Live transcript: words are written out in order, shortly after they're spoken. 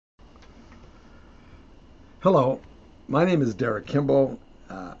Hello, my name is Derek Kimball,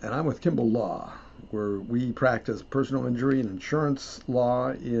 and I'm with Kimball Law, where we practice personal injury and insurance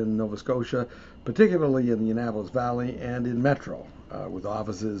law in Nova Scotia, particularly in the Annapolis Valley and in Metro, with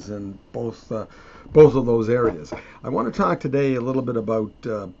offices in both of those areas. I want to talk today a little bit about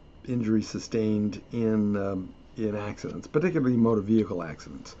injury sustained in accidents, particularly motor vehicle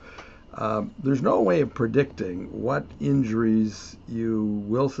accidents. There's no way of predicting what injuries you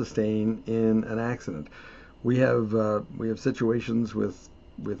will sustain in an accident. We have situations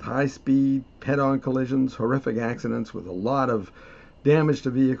with high speed, head-on collisions, horrific accidents with a lot of damage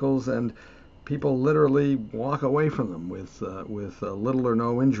to vehicles, and people literally walk away from them with little or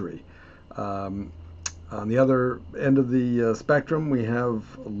no injury. Um, on the other end of the spectrum, we have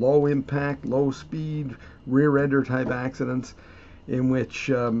low impact, low speed, rear ender type accidents in which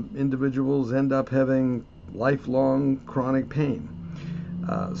individuals end up having lifelong chronic pain.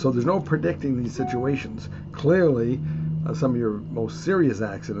 So there's no predicting these situations. Clearly, some of your most serious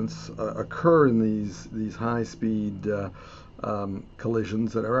accidents occur in these high-speed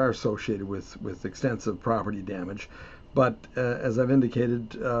collisions that are associated with extensive property damage. But as I've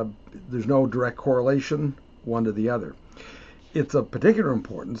indicated, there's no direct correlation one to the other. It's of particular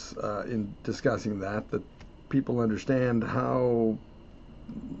importance in discussing that people understand how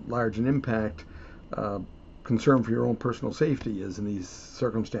large an impact concern for your own personal safety is in these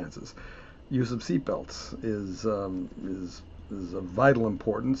circumstances. Use of seatbelts is of vital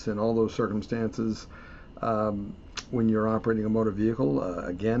importance in all those circumstances. When you're operating a motor vehicle,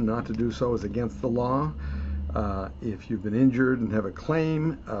 again, not to do so is against the law. If you've been injured and have a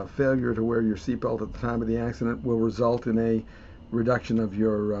claim, failure to wear your seatbelt at the time of the accident will result in a reduction of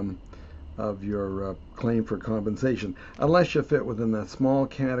your claim for compensation, unless you fit within that small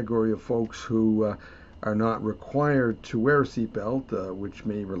category of folks who are not required to wear a seatbelt, which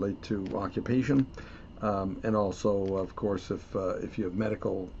may relate to occupation, and also, of course, if you have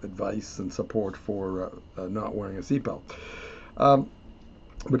medical advice and support for not wearing a seatbelt.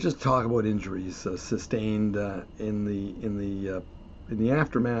 But just talk about injuries sustained in the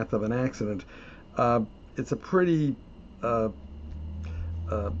aftermath of an accident. It's a pretty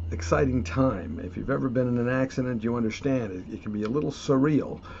exciting time. If you've ever been in an accident, you understand it can be a little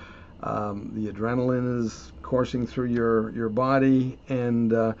surreal. The adrenaline is coursing through your body,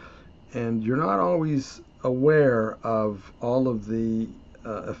 and you're not always aware of all of the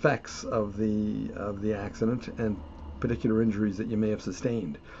effects of the accident and particular injuries that you may have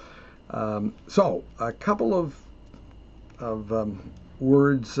sustained. So a couple of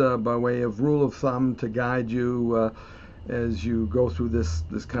words by way of rule of thumb to guide you as you go through this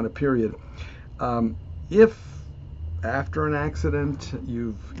kind of period. If after an accident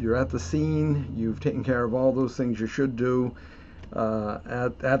you're at the scene, you've taken care of all those things you should do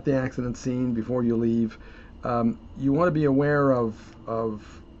at the accident scene before you leave, you want to be aware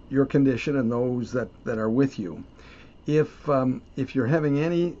of your condition and those that are with you. If you're having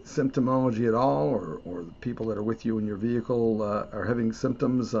any symptomology at all, or the people that are with you in your vehicle are having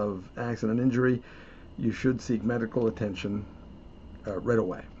symptoms of accident injury, you should seek medical attention right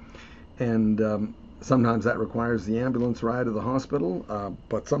away. And sometimes that requires the ambulance ride to the hospital,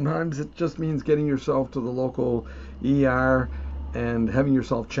 but sometimes it just means getting yourself to the local ER and having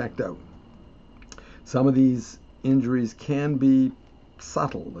yourself checked out. Some of these injuries can be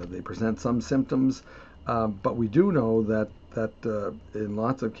subtle. They present some symptoms, but we do know that in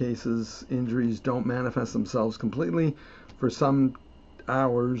lots of cases, injuries don't manifest themselves completely for some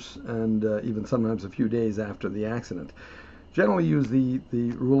hours and even sometimes a few days after the accident. Generally use the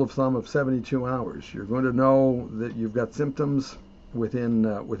rule of thumb of 72 hours. You're going to know that you've got symptoms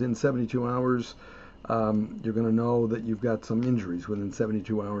within 72 hours. You're going to know that you've got some injuries within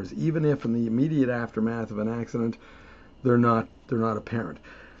 72 hours, even if in the immediate aftermath of an accident they're not apparent.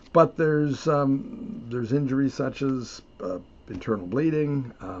 But there's injuries such as internal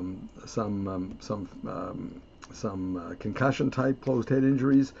bleeding, some concussion type closed head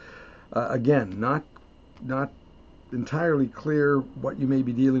injuries. Again, not entirely clear what you may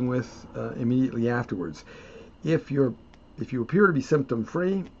be dealing with immediately afterwards. If you appear to be symptom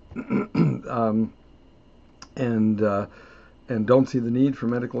free and don't see the need for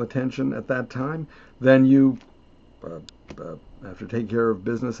medical attention at that time, then you after taking care of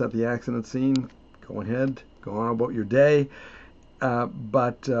business at the accident scene, go ahead, go on about your day,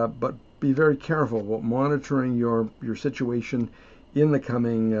 but be very careful about monitoring your situation in the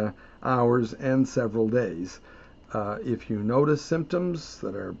coming hours and several days. If you notice symptoms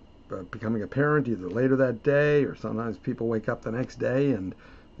that are becoming apparent either later that day, or sometimes people wake up the next day and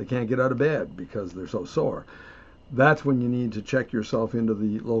they can't get out of bed because they're so sore, that's when you need to check yourself into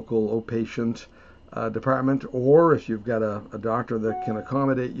the local outpatient department, or if you've got a doctor that can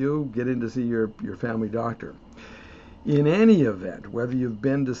accommodate you, get in to see your family doctor. In any event, whether you've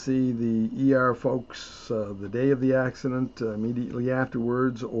been to see the ER folks the day of the accident, immediately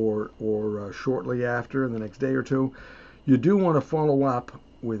afterwards, or shortly after, the next day or two, you do want to follow up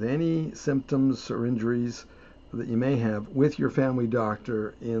with any symptoms or injuries that you may have with your family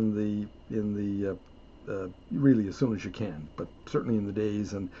doctor in the really as soon as you can, but certainly in the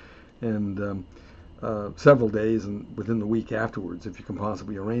days and several days and within the week afterwards, if you can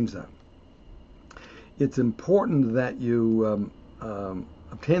possibly arrange that. It's important that you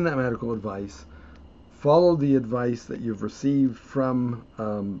obtain that medical advice, follow the advice that you've received from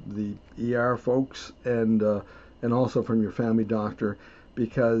the ER folks and also from your family doctor,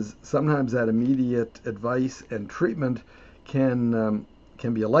 because sometimes that immediate advice and treatment can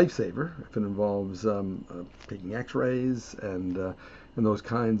be a lifesaver if it involves taking X-rays and those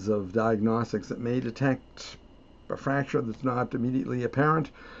kinds of diagnostics that may detect a fracture that's not immediately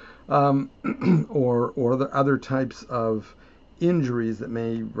apparent. Or the other types of injuries that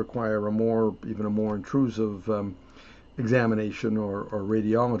may require even a more intrusive examination or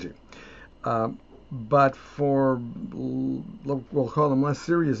radiology. But for, we'll call them less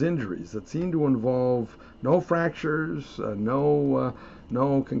serious injuries that seem to involve no fractures, no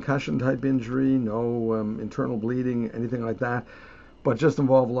concussion type injury, no internal bleeding, anything like that, but just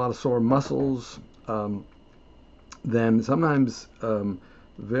involve a lot of sore muscles, then sometimes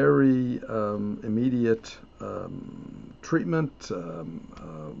very immediate treatment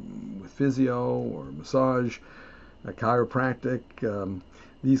with physio or massage, chiropractic,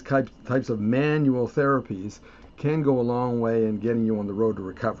 these types of manual therapies can go a long way in getting you on the road to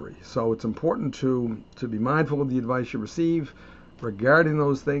recovery. So it's important to be mindful of the advice you receive regarding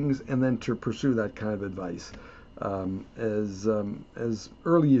those things, and then to pursue that kind of advice as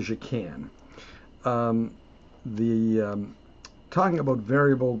early as you can. Talking about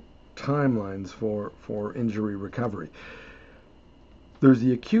variable timelines for injury recovery. There's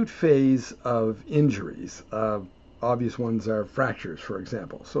the acute phase of injuries. Obvious ones are fractures, for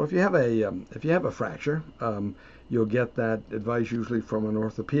example. So if you have a fracture, you'll get that advice usually from an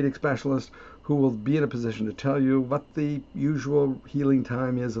orthopedic specialist who will be in a position to tell you what the usual healing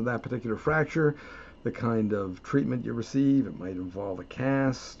time is of that particular fracture, the kind of treatment you receive. It might involve a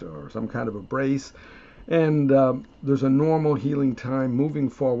cast or some kind of a brace. And there's a normal healing time moving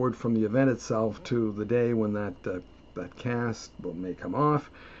forward from the event itself to the day when that cast may come off,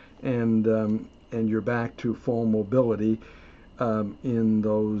 and you're back to full mobility in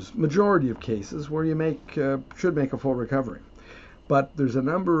those majority of cases where you should make a full recovery. But there's a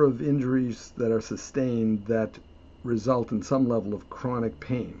number of injuries that are sustained that result in some level of chronic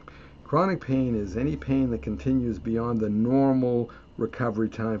pain. Chronic pain is any pain that continues beyond the normal recovery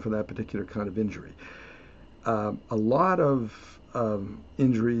time for that particular kind of injury. A lot of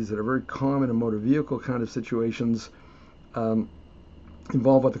injuries that are very common in motor vehicle kind of situations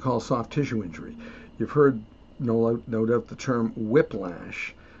involve what they call soft tissue injury. You've heard, no doubt, the term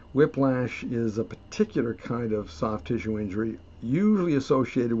whiplash. Whiplash is a particular kind of soft tissue injury, usually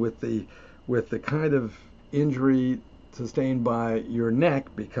associated with the kind of injury sustained by your neck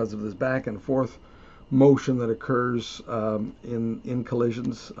because of this back and forth motion that occurs in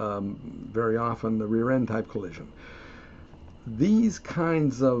collisions, very often the rear end type collision. These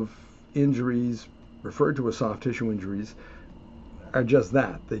kinds of injuries, referred to as soft tissue injuries, are just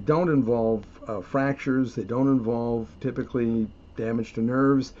that. They don't involve fractures. They don't involve typically damage to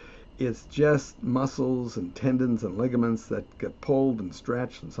nerves. It's just muscles and tendons and ligaments that get pulled and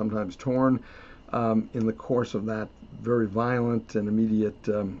stretched and sometimes torn in the course of that very violent and immediate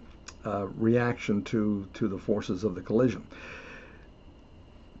reaction to the forces of the collision.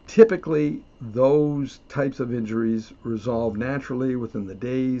 Typically, those types of injuries resolve naturally within the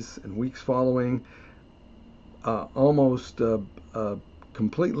days and weeks following, almost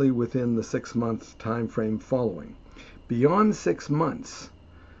completely within the 6-month time frame following. Beyond 6 months,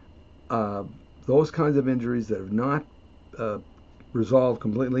 those kinds of injuries that have not resolved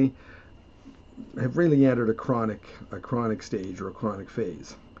completely have really entered a chronic stage or a chronic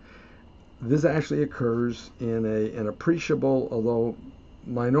phase. This actually occurs in an appreciable, although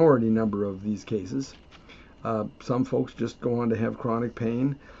minority, number of these cases. Some folks just go on to have chronic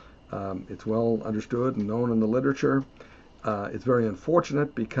pain. It's well understood and known in the literature. It's very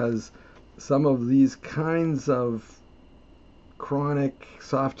unfortunate because some of these kinds of chronic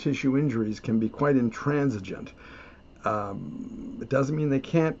soft tissue injuries can be quite intransigent. It doesn't mean they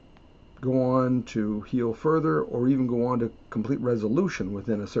can't go on to heal further or even go on to complete resolution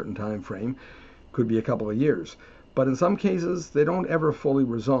within a certain time frame. Could be a couple of years. But in some cases, they don't ever fully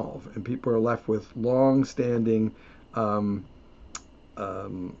resolve, and people are left with long-standing um,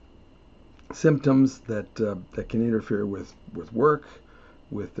 symptoms that can interfere with work,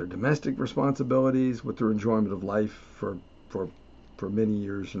 with their domestic responsibilities, with their enjoyment of life for for many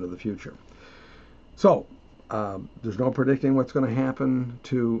years into the future. So there's no predicting what's going to happen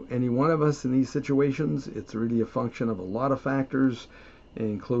to any one of us in these situations. It's really a function of a lot of factors,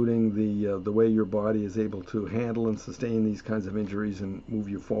 including the way your body is able to handle and sustain these kinds of injuries and move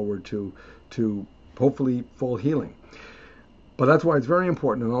you forward to hopefully full healing. But that's why it's very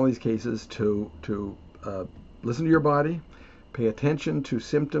important in all these cases to listen to your body, pay attention to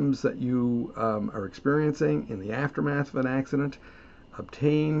symptoms that you are experiencing in the aftermath of an accident,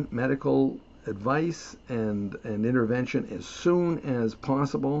 obtain medical advice and intervention as soon as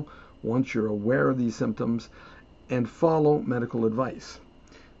possible once you're aware of these symptoms, and follow medical advice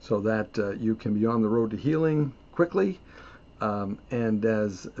so that you can be on the road to healing quickly and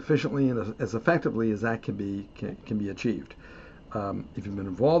as efficiently and as effectively as that can be achieved. If you've been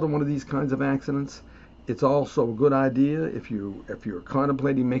involved in one of these kinds of accidents, it's also a good idea if you're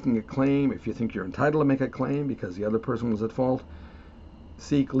contemplating making a claim, if you think you're entitled to make a claim because the other person was at fault,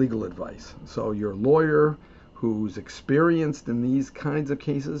 seek legal advice. So your lawyer who's experienced in these kinds of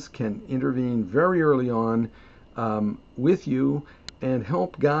cases can intervene very early on with you and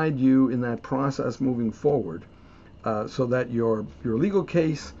help guide you in that process moving forward so that your legal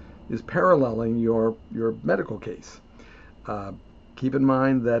case is paralleling your medical case. Keep in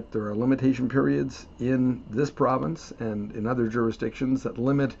mind that there are limitation periods in this province and in other jurisdictions that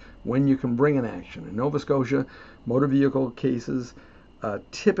limit when you can bring an action. In Nova Scotia, motor vehicle cases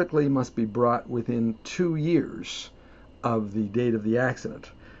typically must be brought within 2 years of the date of the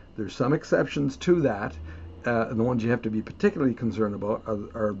accident. There's some exceptions to that, and the ones you have to be particularly concerned about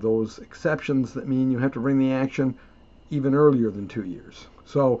are those exceptions that mean you have to bring the action even earlier than 2 years.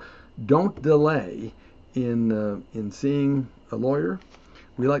 So don't delay in seeing a lawyer.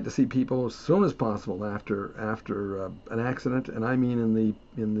 We like to see people as soon as possible after an accident, and I mean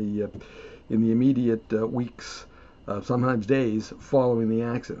in the immediate weeks, sometimes days following the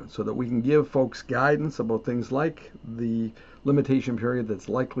accident, so that we can give folks guidance about things like the limitation period that's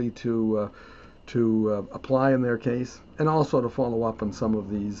likely to apply in their case, and also to follow up on some of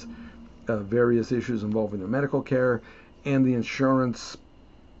these various issues involving their medical care and the insurance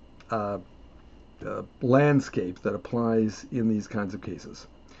landscape that applies in these kinds of cases.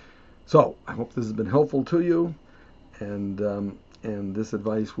 So I hope this has been helpful to you, and this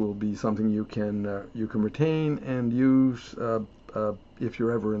advice will be something you can retain and use if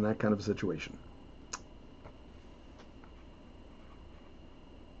you're ever in that kind of a situation.